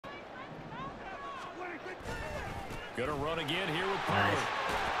Gonna run again here with Pollard.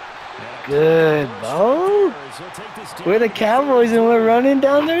 Good, Bo. We're the Cowboys and we're running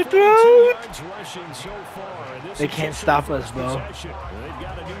down their throat. They can't stop us, Bo.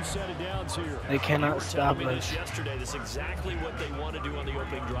 They cannot stop us. Yesterday, that's exactly what they want to do on the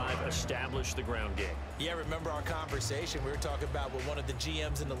opening drive, establish the ground game. Yeah, remember our conversation? We were talking about what one of the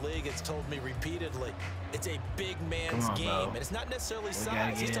GMs in the league has told me repeatedly. It's a big man's game, and it's not necessarily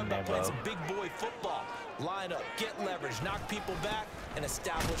size. He's talking about playing some big boy football. Line up, get leverage, knock people back, and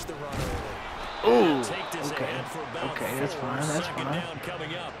establish the run early. Ooh, okay, that's fine, that's fine.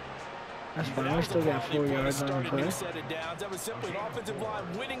 That's fine, we still got 4 yards on the play. That's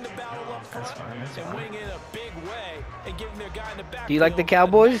fine, Do you like the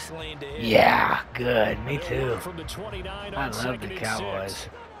Cowboys? Yeah, good, me too. I love the Cowboys.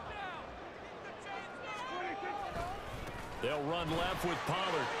 They'll run left with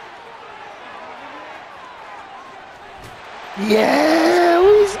Pollard. Yeah,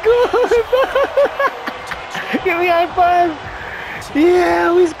 we scored! Give me a high five!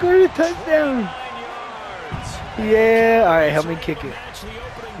 Yeah, we scored a touchdown! Yeah, alright, help me kick it.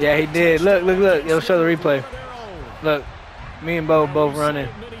 Yeah, he did. Look, look, look. It'll show the replay. Look, me and Bo both running.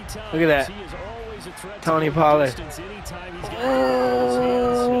 Look at that. Tony Pollard.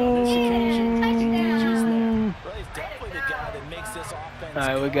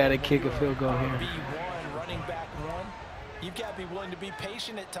 Alright, we got to kick a field goal here. You've got to be willing to be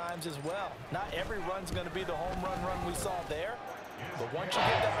patient at times as well. Not every run's going to be the home run we saw there. But once you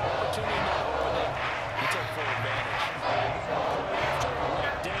get that opportunity in that opening, you take full advantage.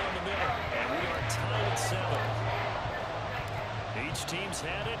 Down the middle, and we are tied at 7. Each team's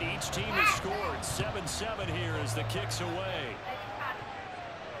had it. Each team has scored. 7-7 here as the kick's away.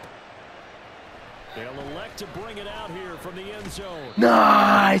 They'll elect to bring it out here from the end zone.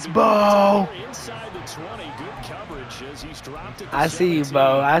 Nice, Bo. Inside the 20, good coverage as he's dropped it. I see you,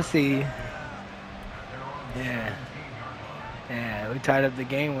 Bo. I see you. Yeah. Yeah, we tied up the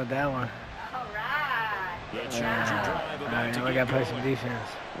game with that one. All right, now we got to play some defense.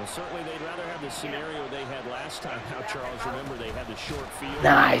 Well, certainly they'd rather have the scenario they had last time. Now, Charles, remember they had the short field.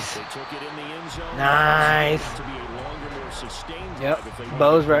 Nice. They took it in the end zone. Nice. To be a longer, more sustained yep.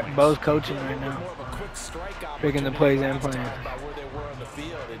 Bo's coaching right now. Picking the plays and playing. Where they were on the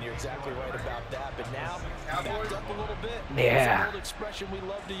field, and you're exactly right about that. But now, backed up a little bit. Yeah. Old expression we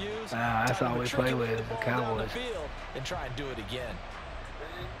love to use. That's all we play with, the Cowboys. And try and do it again.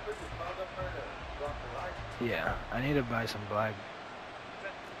 Yeah, I need to buy some black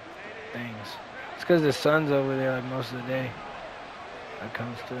things. It's because the sun's over there like most of the day. That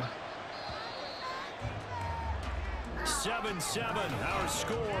comes to 7-7, our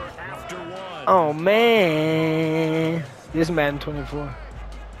score after 1. Oh man, this is Madden 24.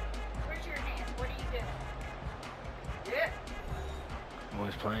 Where's your hand? What are you doing? Yeah.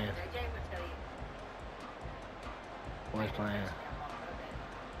 Boys playing. Boys playing.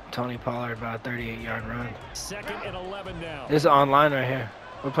 Tony Pollard about a 38-yard run. 2nd and 11 now. This is online right here.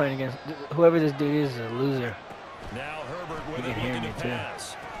 We're playing against whoever this dude is a loser. Now Herbert You can hear me too.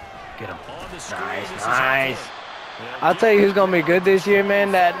 pass. Get him. Nice, nice. I'll tell you who's gonna be good this year,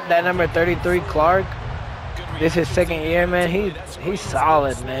 man. That number 33, Clark. This is his 2nd year, man. He's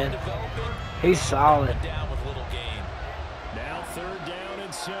solid, man. He's solid. Now 3rd down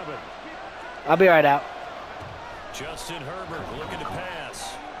and 7. I'll be right out. Justin Herbert looking to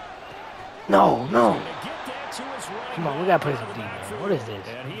pass. No. Come on, we gotta play some D, man. What is this?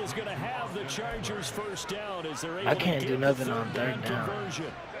 And he is going to have the Chargers first down as they're able I can't to do get nothing the on 3rd down.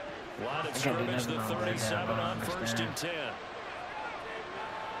 conversion. Line of I can't do scrimmage, nothing the on 3rd 37 down. I on don't 1st and understand.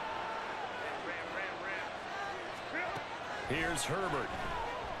 10. Here's Herbert.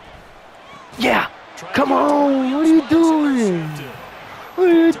 Yeah. Come on. What are you doing? What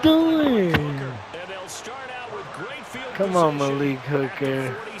are you doing? And they'll start out with great field Come on, position Malik at Hooker.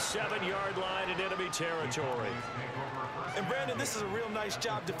 the 47-yard line in enemy territory. And Brandon, this is a real nice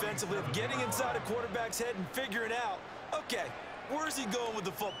job defensively of getting inside a quarterback's head and figuring out, okay, where is he going with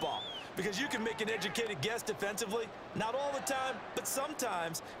the football? Because you can make an educated guess defensively, not all the time, but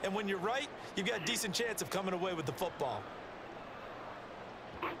sometimes. And when you're right, you've got a decent chance of coming away with the football.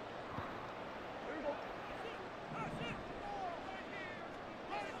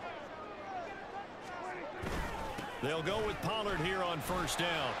 They'll go with Pollard here on 1st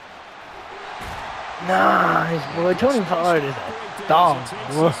down. Nice, boy. Tony Pollard is a dog.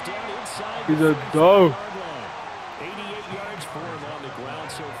 He's a dog. 88 yards for him on the ground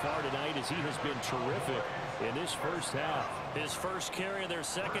so far tonight as he has been terrific in this first half. His first carry of their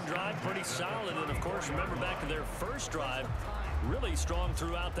 2nd drive, pretty solid. And, of course, remember back to their 1st drive, Really strong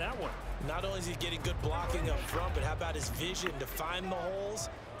throughout that one. Not only is he getting good blocking up front, but how about his vision to find the holes?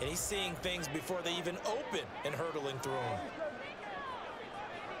 And he's seeing things before they even open and hurdling through them.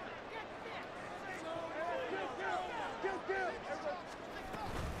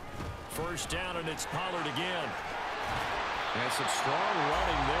 First down, and it's Pollard again. And some strong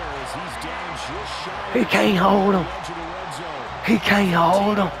running there as he's down just shy. He can't hold him. He can't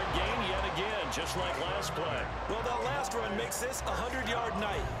hold him. Gain yet again, just like last play. Well, that last run makes this a 100-yard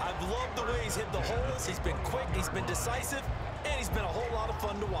night. I've loved the way he's hit the holes. He's been quick, he's been decisive, and he's been a whole lot of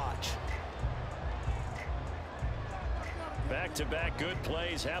fun to watch. Back-to-back good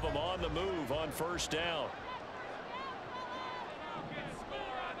plays have him on the move on first down.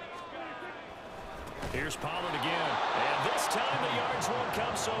 Here's Pollard again. And this time the yards won't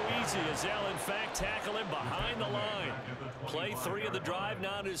come so easy as they'll, in fact, tackle him behind the line. Play 3 of the drive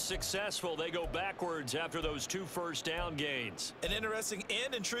not as successful. They go backwards after those 2 first down gains. An interesting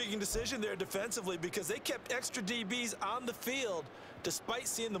and intriguing decision there defensively because they kept extra DBs on the field despite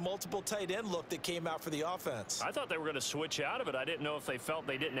seeing the multiple tight end look that came out for the offense. I thought they were going to switch out of it. I didn't know if they felt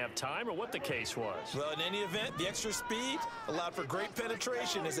they didn't have time or what the case was. Well, in any event, the extra speed allowed for great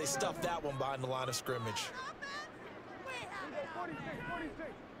penetration as they stuffed that one behind the line of scrimmage.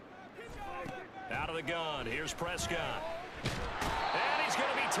 Out of the gun, here's Prescott. And he's going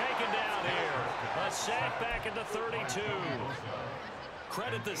to be taken down here. A sack back at the 32.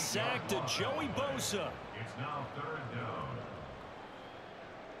 Credit the sack to Joey Bosa. It's now 3rd down.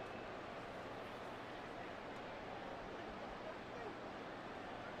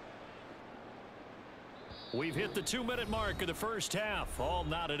 We've hit the 2-minute mark of the first half. All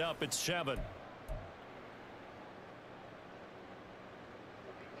knotted up at 7.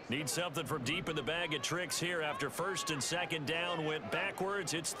 Need something from deep in the bag of tricks here after first and second down went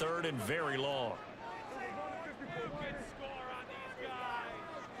backwards. It's 3rd and very long.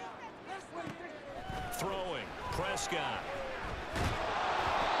 Throwing, Prescott. A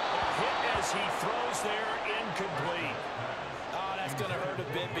hit as he throws there, incomplete. Oh, that's going to hurt a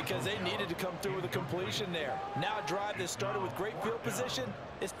bit because they needed to come through with a completion there. Now a drive that started with great field position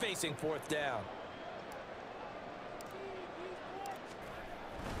is facing 4th down.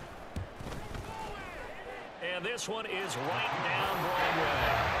 And this one is right down Broadway.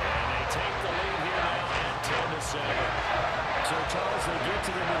 And they take the lead here now at 10-7. So, Charles, they get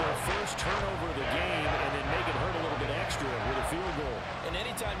to them with their first turnover of the game and then make it hurt a little bit extra with a field goal. And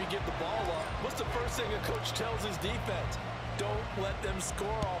anytime you give the ball up, what's the first thing a coach tells his defense? Don't let them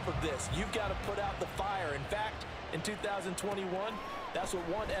score off of this. You've got to put out the fire. In fact, in 2021, that's what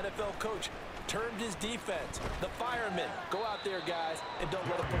one NFL coach termed his defense. The firemen. Go out there, guys, and don't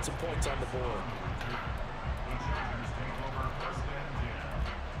let them put some points on the board. The Chargers take over 1st and 10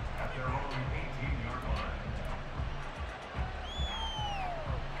 at their own 18-yard line.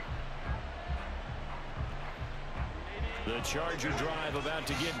 The Charger drive about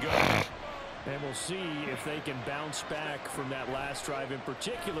to get going. And we'll see if they can bounce back from that last drive in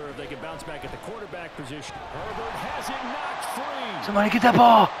particular, if they can bounce back at the quarterback position. Herbert has it knocked free. Somebody get that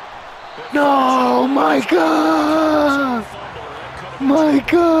ball. No, my God. My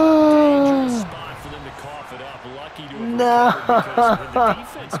God.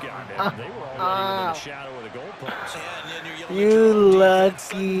 You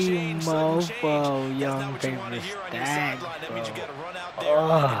lucky mofo, young paper stack, bro.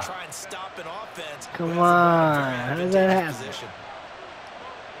 Oh. Come on, how does that happen?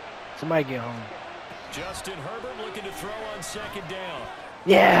 Somebody get home. Justin Herbert looking to throw on 2nd down.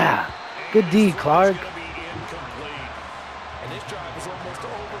 Yeah, good D, Clark. And this drive is almost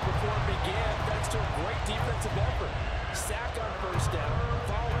over before it began, thanks to a great defensive effort. Sack on 1st down,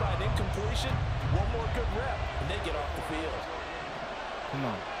 followed by an incompletion. One more good rep, and they get off the field. Come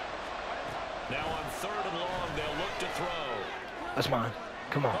on. Now on 3rd and long, they'll look to throw. That's mine.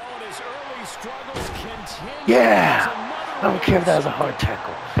 Come on. His early struggles continue. Yeah. I don't care if that was a hard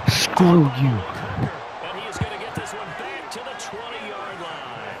tackle. Screw you. And he is going to get this one back to the 20-yard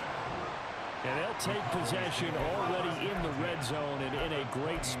line. And they'll take possession already in the red zone and in a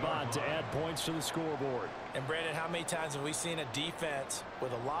great spot to add points to the scoreboard. And Brandon, how many times have we seen a defense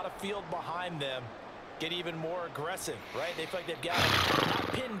with a lot of field behind them get even more aggressive, right? They feel like they've got it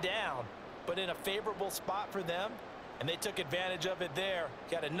not pinned down, but in a favorable spot for them. And they took advantage of it there,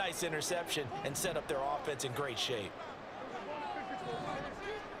 got a nice interception, and set up their offense in great shape.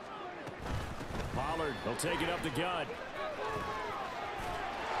 Pollard will take it up the gut.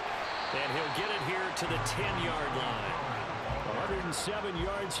 And he'll get it here to the 10-yard line. 107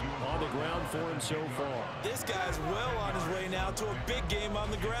 yards on the ground for him so far. This guy's well on his way now to a big game on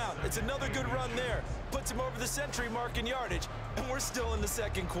the ground. It's another good run there. Puts him over the century mark in yardage, and we're still in the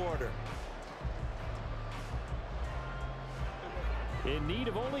second quarter. In need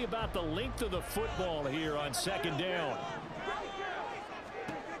of only about the length of the football here on second down.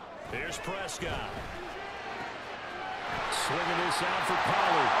 Here's Prescott. Swinging this out for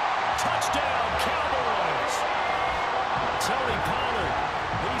Pollard. Touchdown, Cowboys! Tony Pollard,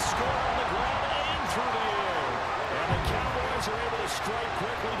 he scored on the ground and through the air. And the Cowboys are able to strike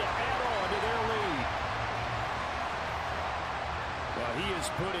quickly to add on to their lead. Well, he is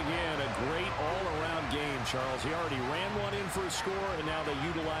putting in a great all-around game, Charles. He already ran one in for a score, and now they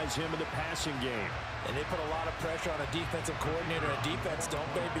utilize him in the passing game. And they put a lot of pressure on a defensive coordinator and defense,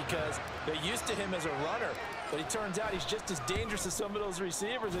 don't they? Because they're used to him as a runner. But it turns out he's just as dangerous as some of those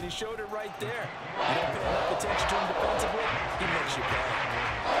receivers, and he showed it right there. You don't pay enough attention to him defensively, he makes you pay.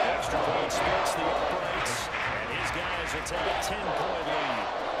 Extra point splits the uprights, and his guys will take a 10-point lead.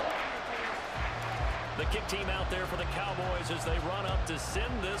 The kick team out there for the Cowboys as they run up to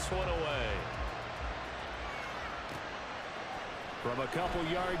send this one away. From a couple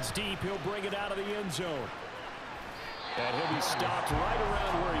yards deep, he'll bring it out of the end zone. And he'll be stopped right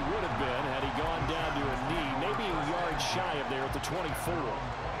around where he would have been had he gone down to a knee, maybe a yard shy of there at the 24.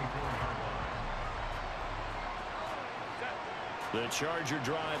 The Charger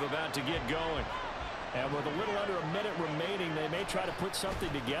drive about to get going. And with a little under a minute remaining, they may try to put something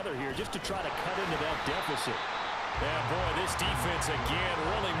together here just to try to cut into that deficit. Yeah, boy, this defense again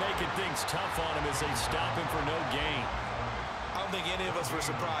really making things tough on him as they stop him for no gain. I don't think any of us were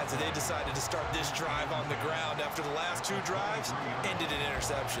surprised that they decided to start this drive on the ground after the last two drives ended in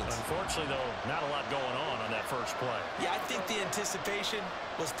interceptions. Unfortunately, though, not a lot going on that first play. Yeah, I think the anticipation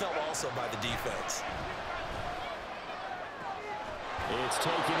was felt also by the defense. It's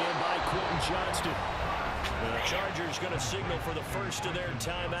taken in by Quentin Johnston. The Chargers going to signal for the first of their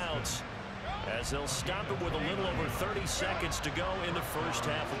timeouts as they'll stop it with a little over 30 seconds to go in the first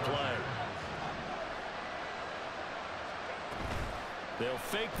half of play. They'll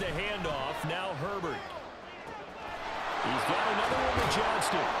fake the handoff. Now Herbert. He's got another one with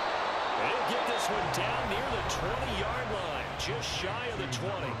Johnston. They'll get this one down near the 20-yard line, just shy of the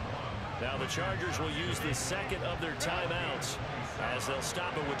 20. Now the Chargers will use the second of their timeouts as they'll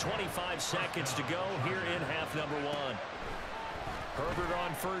stop it with 25 seconds to go here in half number one. Herbert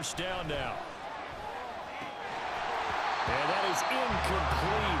on first down now. And that is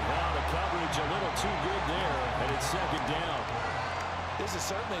incomplete. Wow, the coverage a little too good there, and it's second down. This is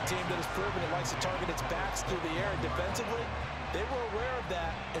certainly a team that has proven it likes to target its backs through the air. Defensively, they were aware of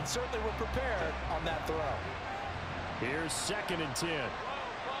that and certainly were prepared on that throw. Here's 2nd and 10.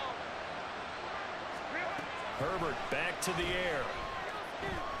 Herbert back to the air.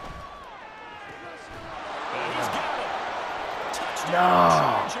 And he's got it.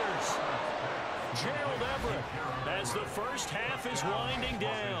 Touchdown, Chargers. Gerald Everett as the first half is winding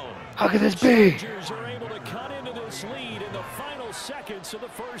down. How could this be? Chargers are able to cut into this lead in the final seconds of the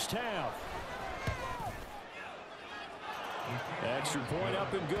first half. Extra point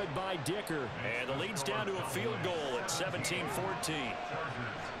up and good by Dicker. And the lead's down to a field goal at 17-14.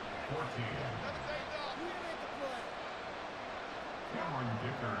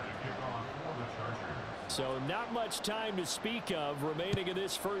 So not much time to speak of remaining in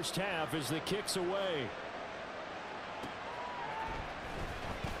this first half as the kick's away.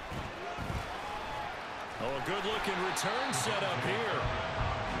 Oh, a good-looking return set up here.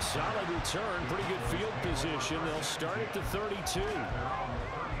 Solid return, pretty good field position. They'll start at the 32.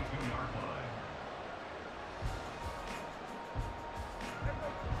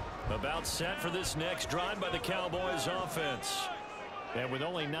 About set for this next drive by the Cowboys offense. And with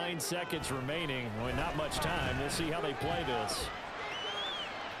only 9 seconds remaining, well, not much time. We'll see how they play this.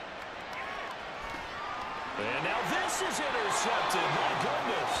 And now this is intercepted. My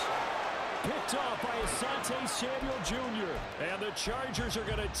goodness. Picked off by Asante Samuel Jr. And the Chargers are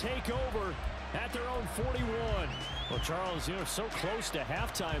going to take over at their own 41. Well, Charles, you know, so close to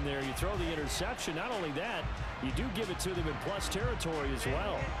halftime there. You throw the interception. Not only that, you do give it to them in plus territory as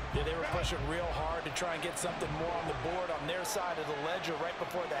well. Yeah, they were pushing real hard to try and get something more on the board on their side of the ledger right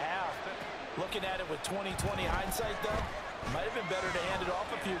before the half. Looking at it with 20/20 hindsight, though, might have been better to hand it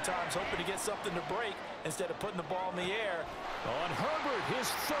off a few times, hoping to get something to break instead of putting the ball in the air. On Herbert, his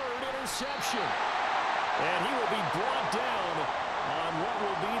 3rd interception. And he will be brought down on what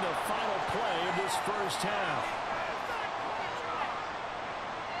will be the final play of this first half.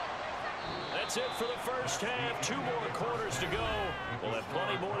 That's it for the first half. 2 more quarters to go. We'll have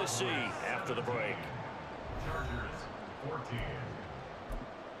plenty more to see after the break. 14.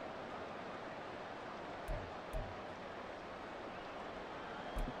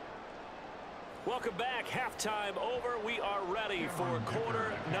 Welcome back. Halftime over. We are ready for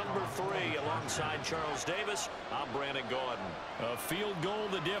quarter number 3. Alongside Charles Davis, I'm Brandon Gordon. A field goal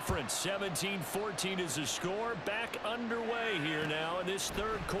the difference. 17-14 is the score. Back underway here now in this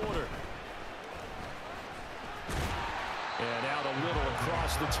third quarter. And out a little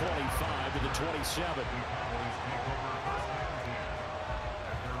across the 25 to the 27.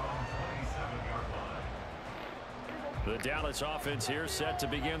 The Dallas offense here set to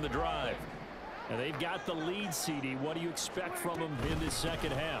begin the drive. And they've got the lead, CD. What do you expect from them in this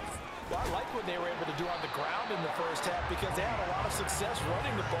second half? Well, I like what they were able to do on the ground in the first half because they had a lot of success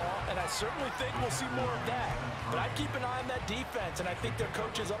running the ball, and I certainly think we'll see more of that. But I'd keep an eye on that defense, and I think their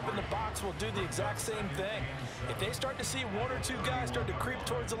coaches up in the box will do the exact same thing. If they start to see one or two guys start to creep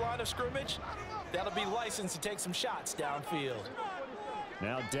towards the line of scrimmage, that'll be licensed to take some shots downfield.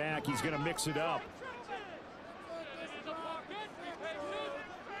 Now Dak, he's going to mix it up.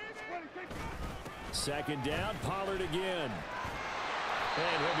 Second down, Pollard again.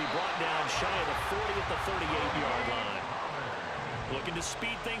 And he'll be brought down shy of the 40 at the 38-yard line. Looking to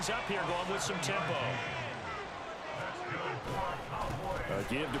speed things up here, going with some tempo. A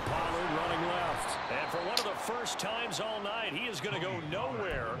give to Pollard running left. And for one of the first times all night, he is going to go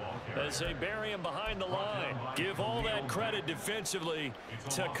nowhere as they bury him behind the line. Give all that credit defensively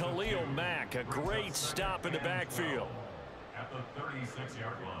to Khalil Mack. A great stop in the backfield. At the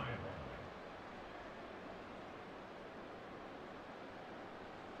 36-yard line.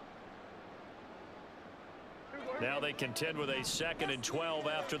 Now they contend with a 2nd and 12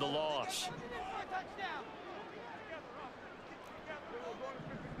 after the loss.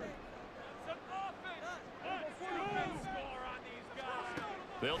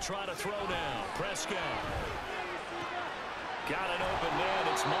 They'll try to throw now. Prescott. Got an open man.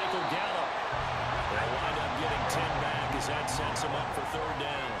 It's Michael Gallup. They'll wind up getting 10 back as that sets him up for 3rd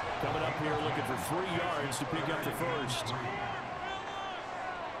down. Coming up here looking for 3 yards to pick up the first.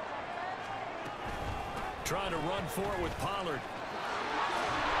 Trying to run for it with Pollard.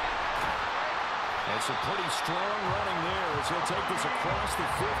 That's a pretty strong running there as he'll take this across the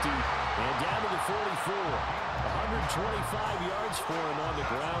 50 and down to the 44. 125 yards for him on the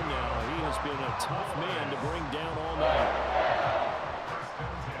ground now. He has been a tough man to bring down all night.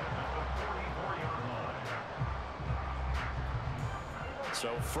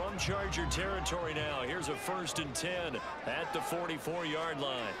 So from Charger territory now, here's a 1st and 10 at the 44-yard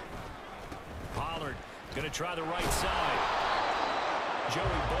line. Pollard going to try the right side. Joey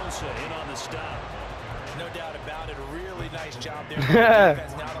Bosa in on the stop. No doubt about it. A really nice job there. The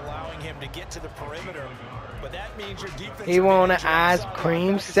defense not allowing him to get to the perimeter. But that means your defense. He want an ice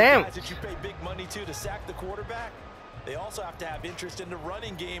cream sandwich. That you pay big money to sack the quarterback. They also have to have interest in the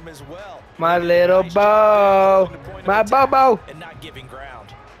running game as well. My little bow. My bow. And not giving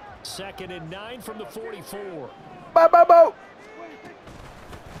ground. 2nd and 9 from the 44. Bow.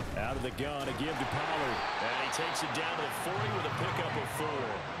 Out of the gun, a give to Pollard. And he takes it down to the 40 with a pickup of 4.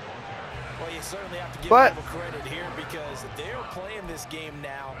 Well, you certainly have to give them a credit here because they're playing this game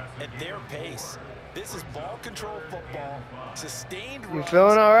now at their pace. This is ball control football, sustained runs,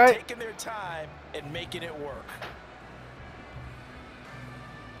 feeling all right? taking their time and making it work.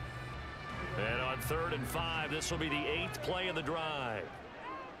 And on 3rd and 5, this will be the 8th play of the drive.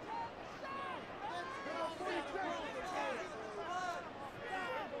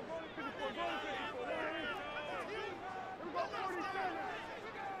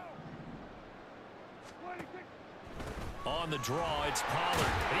 On the draw, it's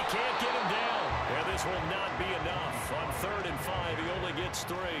Pollard. He can't get him down. And this will not be enough. On 3rd and 5, he only gets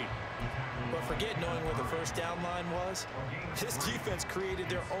 3. But forget knowing where the first down line was. This defense created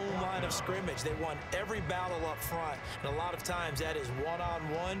their own line of scrimmage. They won every battle up front. And a lot of times that is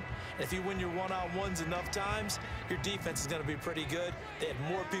one-on-one. And if you win your one-on-ones enough times, your defense is going to be pretty good. They had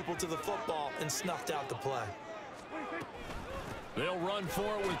more people to the football and snuffed out the play. They'll run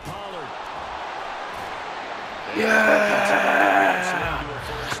for it with Pollard. Yeah!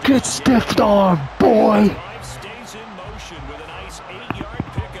 Get stiffed arm, boy! Stays in motion with a nice 8-yard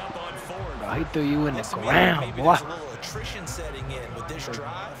pickup on 4th. He threw you in the ground, boy. There's a little attrition setting in with this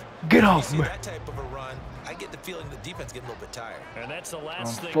drive. Get off me. That type of a run, I get the feeling the defense getting a little bit tired. And that's the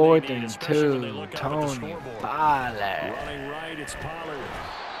last thing 4th they need, and especially when they 2, look out at the Tony scoreboard. Pollard. Running right, it's Pollard.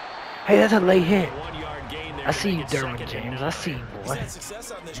 Hey, that's a late hit. 1 yard gain there I to see make you, it Derwin 2nd and James. 9. I see you, He's boy. had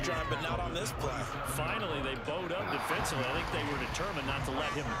success on this drive, but not on this play. Finally, they bowed up defensively. I think they were determined not to let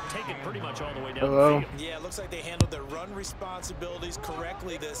him take it pretty much all the way down Hello? the field. Yeah, it looks like they handled their run responsibilities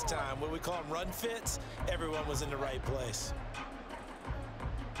correctly this time. What we call them run fits, everyone was in the right place.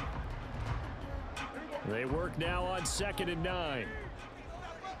 They work now on 2nd and 9.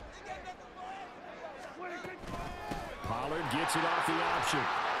 Pollard gets it off the option.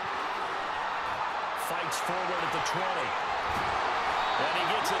 Fights forward at the 20. And he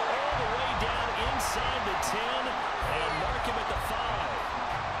gets it all the way down inside the 10 and mark him at the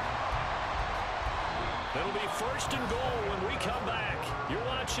 5. It'll be 1st and goal when we come back. You're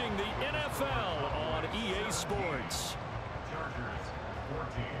watching the NFL on EA Sports. Chargers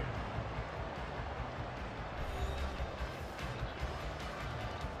 14.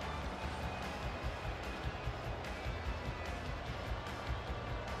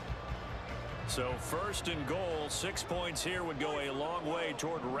 So 1st and goal, 6 points here would go a long way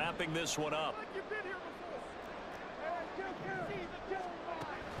toward wrapping this one up.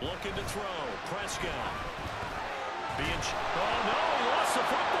 Looking to throw. Prescott. Oh, no, he lost the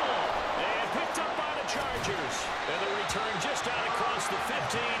football. And picked up by the Chargers. And the return just out across the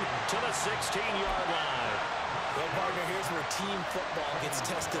 15 to the 16-yard line. Well, partner, here's where team football gets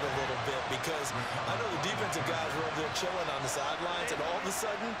tested a little bit because I know the defensive guys were over there chilling on the sidelines, and all of a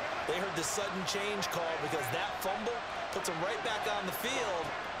sudden, they heard the sudden change call because that fumble puts them right back on the field,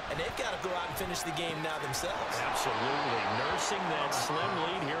 and they've got to go out and finish the game now themselves. Absolutely. Nursing that slim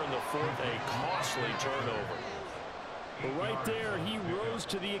lead here in the 4th, a costly turnover. But right there, he rose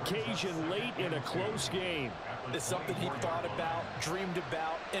to the occasion late in a close game. It's something he thought about, dreamed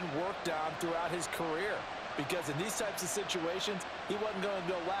about, and worked on throughout his career. Because in these types of situations, he wasn't going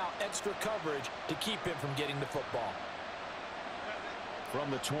to allow extra coverage to keep him from getting the football.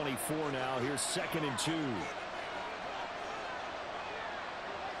 From the 24 now, here's 2nd and 2.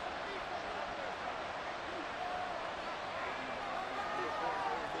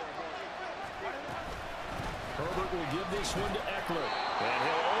 Herbert will give this one to Eckler. And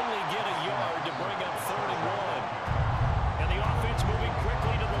he'll only get a yard to bring up 3rd and 1. And the offense moving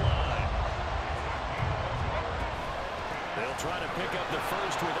quickly to the line. They'll try to pick up the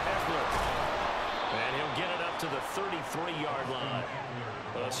first with Eckler. And he'll get it up to the 33-yard line.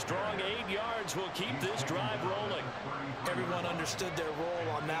 A strong 8 yards will keep this drive rolling. Everyone understood their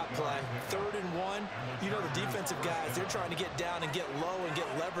role on that play. 3rd and 1. You know the defensive guys, they're trying to get down and get low and get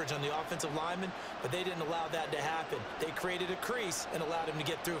leverage on the offensive lineman, but they didn't allow that to happen. They created a crease and allowed him to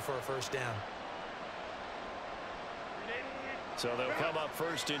get through for a 1st down. So they'll come up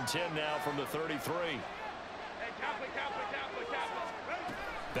 1st and 10 now from the 33.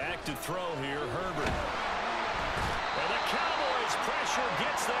 Back to throw here, Herbert. And the Cowboys' pressure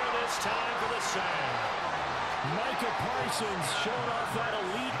gets there this time for the sack. Micah Parsons showing off that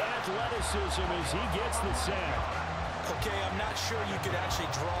elite athleticism as he gets the sack. Okay, I'm not sure you could actually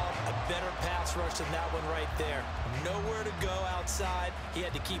draw a better pass rush than that one right there. Nowhere to go outside. He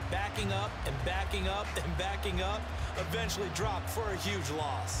had to keep backing up and backing up and backing up. Eventually dropped for a huge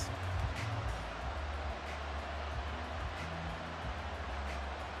loss.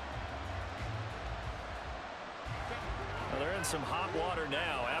 They're in some hot water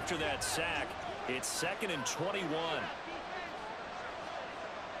now. After that sack, it's 2nd and 21.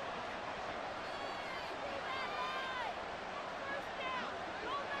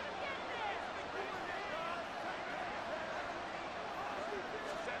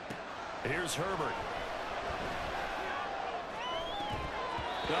 Here's Herbert.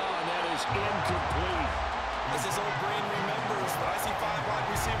 Oh, and that is incomplete. As his old brain remembers, when I see 5 wide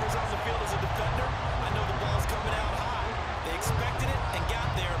receivers on the field as a defender, I know the ball's coming out high. They expected it and got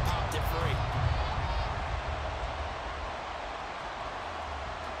there and popped it free.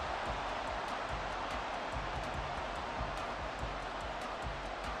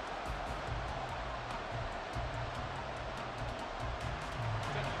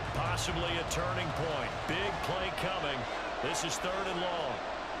 Possibly a turning point. Big play coming. This is 3rd and long.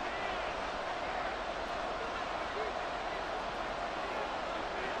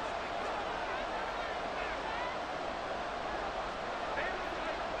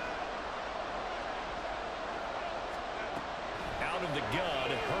 Out of the gun,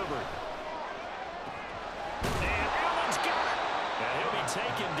 Herbert. And Allen's got it. And he'll be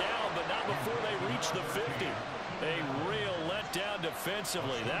taken down, but not before they reach the 50. A real letdown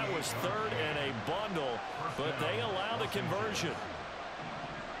defensively. That was 3rd and a bundle, but they allow the conversion.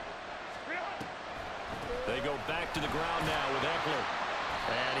 They go back to the ground now with Eckler.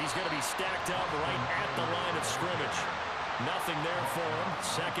 And he's going to be stacked up right at the line of scrimmage. Nothing there for him.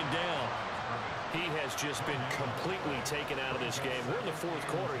 Second down. He has just been completely taken out of this game. We're in the fourth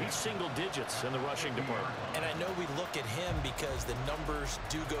quarter. He's single digits in the rushing department. And I know we look at him because the numbers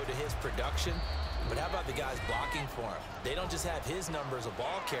do go to his production. But how about the guys blocking for him? They don't just have his number as a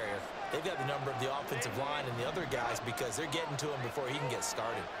ball carrier. They've got the number of the offensive line and the other guys because they're getting to him before he can get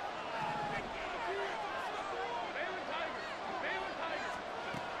started.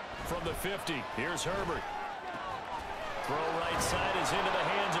 From the 50, here's Herbert. Throw right side is into the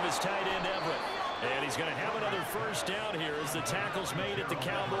hands of his tight end, Everett. And he's going to have another first down here as the tackle's made at the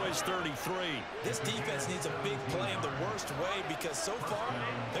Cowboys' 33. This defense needs a big play in the worst way because so far,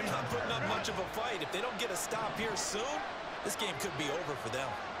 they're not putting up much of a fight. If they don't get a stop here soon, this game could be over for them.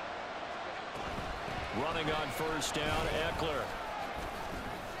 Running on first down, Eckler.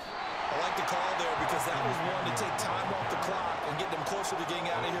 I like the call there because that was one to take time off the clock and get them closer to getting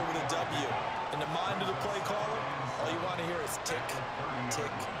out of here with a W. In the mind of the play caller, all you want to hear is tick,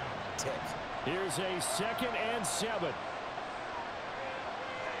 tick, tick. Here's a 2nd and 7.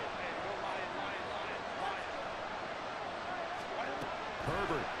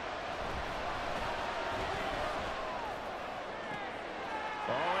 Herbert.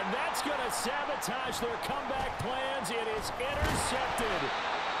 Oh, and that's going to sabotage their comeback plans. It is intercepted.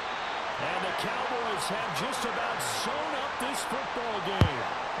 And the Cowboys have just about sewn up this football game.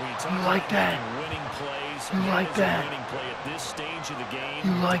 You like that? Winning plays. You like that? Winning play at this stage of the game.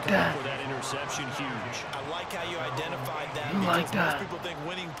 You like that? For that interception, huge. I like how you identified that. You like that? Most people think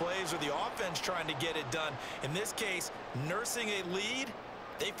winning plays are the offense trying to get it done. In this case, nursing a lead,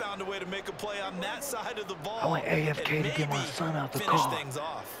 they found a way to make a play on that side of the ball. I went AFK to get my son out the finish car. things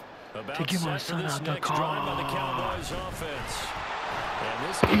off. To get my son out the car. By the Cowboys offense. And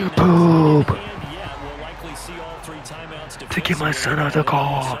this You game poop. we'll likely see all 3 timeouts To get my son out the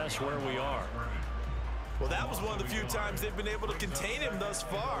car. That's where we are. Well, that was one of the few times they've been able to contain him thus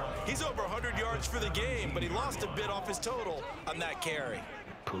far. He's over 100 yards for the game, but he lost a bit off his total on that carry.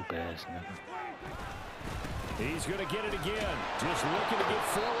 Poop ass nigga. He's going to get it again. Just looking to get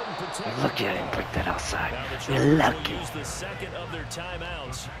forward and protect. Look at him break that outside. Now the You're Chargers lucky. will use the 2nd of their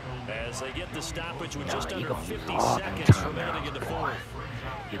timeouts as they get the stoppage with No, just you under gonna 50 use all them seconds remaining in the timeouts, boy.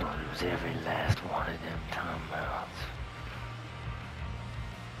 fourth. You gonna use every last one of them timeouts.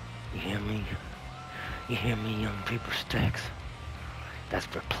 You hear me? You hear me, young people sticks? That's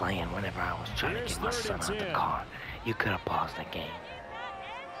for playing whenever I was trying to get my son out the car. You could have paused the game.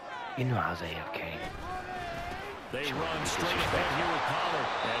 You know I was AFK. They run straight ahead here with Pollard.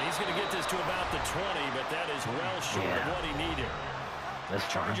 And he's going to get this to about the 20, but that is well short of what he needed. That's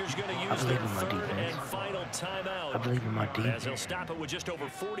fine. Chargers going to I use believe their in my 3rd defense. and final timeout. I believe in my As defense. he'll stop it with just over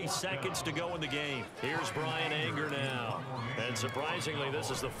 40 seconds to go in the game. Here's Brian Anger now. And surprisingly, this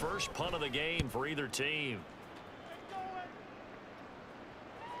is the first punt of the game for either team.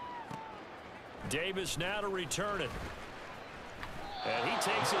 Davis now to return it. And he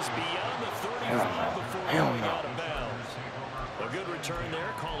takes us beyond the 35 before going out of bounds. A good return there,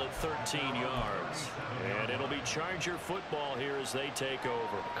 call it 13 yards. And it'll be Charger football here as they take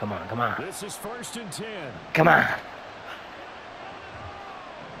over. Come on, come on. This is 1st and 10. Come on.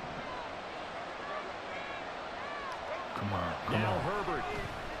 Come on, come Now on. Herbert.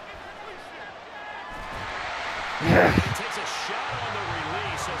 Yeah. Takes a shot on the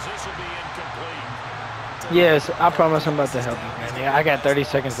release as this will be incomplete. Yes, I promise I'm about to help you, man. Yeah, I got 30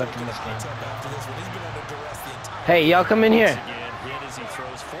 seconds left in this game. Hey, y'all come in here.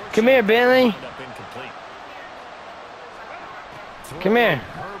 Come here, Bentley. Come here.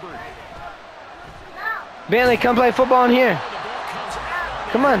 Bentley, come play football in here.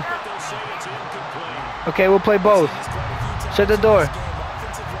 Come on. Okay, we'll play both. Shut the door.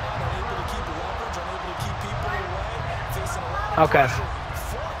 Okay.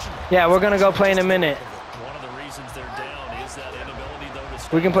 Yeah, we're going to go play in a minute. One of the reasons they're down is that inability, though,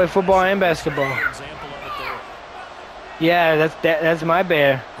 to We can play football and basketball. Yeah, that's my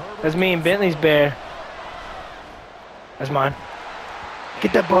bear. That's me and Bentley's bear. That's mine.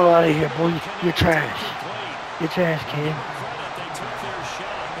 Get that ball out of here, boy. You're trash. You're trash, kid.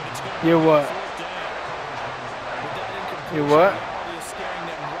 You're what? You're what?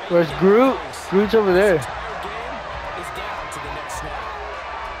 Where's Groot? Groot's over there.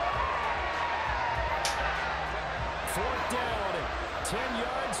 Fourth down, 10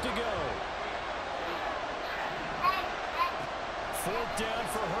 yards to go. Fourth down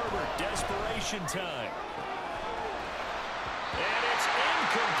for Herbert. Desperation time. And it's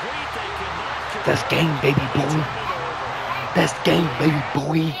incomplete. They cannot. That's game, baby boy. That's game, baby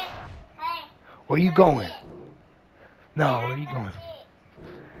boy. Where you going? No, where you going?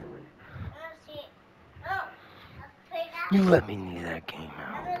 You let me knee that game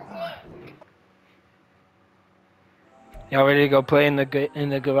out, boy. Y'all ready to go play in the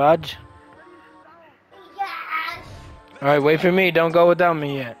garage? Yes. All right, wait for me. Don't go without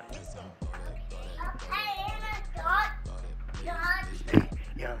me yet.